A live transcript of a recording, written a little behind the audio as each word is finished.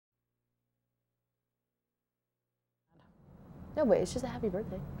No, but it's just a happy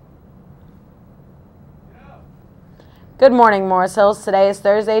birthday. Good morning, Morris Hills. Today is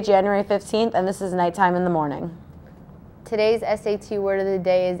Thursday, January 15th, and this is Nighttime in the Morning. Today's SAT word of the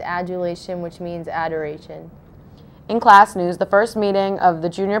day is adulation, which means adoration. In class news, the first meeting of the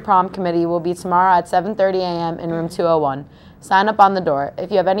Junior Prom Committee will be tomorrow at 7:30 a.m. in room 201. Sign up on the door. If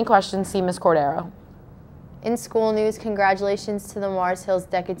you have any questions, see Ms. Cordero. In school news, congratulations to the Morris Hills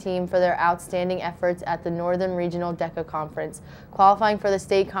DECA team for their outstanding efforts at the Northern Regional DECA Conference. Qualifying for the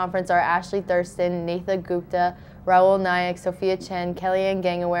state conference are Ashley Thurston, Natha Gupta, Raul Nayak, Sophia Chen, Kellyanne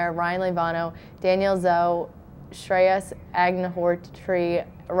Gangaware, Ryan Levano, Daniel Zoe, Shreyas Agnihotri,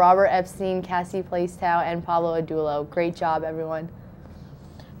 Robert Epstein, Cassie Placetow, and Pablo Adulo. Great job, everyone.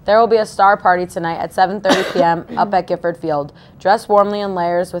 There will be a star party tonight at 7:30 p.m. up at Gifford Field. Dress warmly in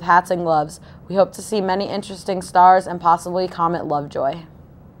layers with hats and gloves. We hope to see many interesting stars and possibly Comet Lovejoy.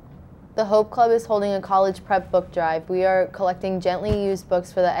 The Hope Club is holding a college prep book drive. We are collecting gently used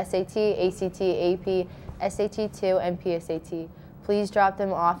books for the SAT, ACT, AP, SAT2, and PSAT. Please drop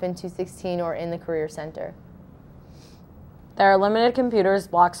them off in 216 or in the Career Center. There are limited computers,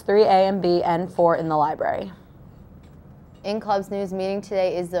 blocks 3A and B and 4 in the library. In clubs news, meeting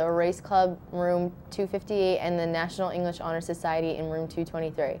today is the Erase Club, room 258, and the National English Honor Society in room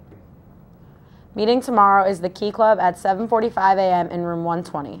 223. Meeting tomorrow is the Key Club at 7:45 a.m. in room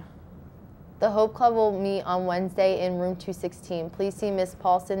 120. The Hope Club will meet on Wednesday in room 216. Please see Ms.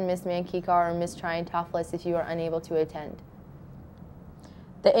 Paulson, Ms. Mankikar, or Ms. Triantopoulos if you are unable to attend.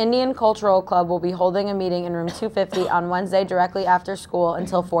 The Indian Cultural Club will be holding a meeting in room 250 on Wednesday directly after school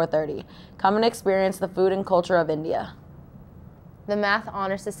until 4:30. Come and experience the food and culture of India. The Math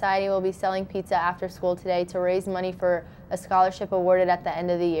Honor Society will be selling pizza after school today to raise money for a scholarship awarded at the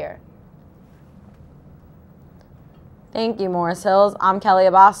end of the year. Thank you, Morris Hills. I'm Kelly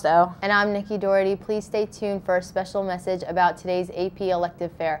Abasto. And I'm Nikki Doherty. Please stay tuned for a special message about today's AP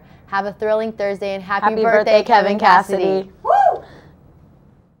elective fair. Have a thrilling Thursday and happy birthday, Kevin Cassidy.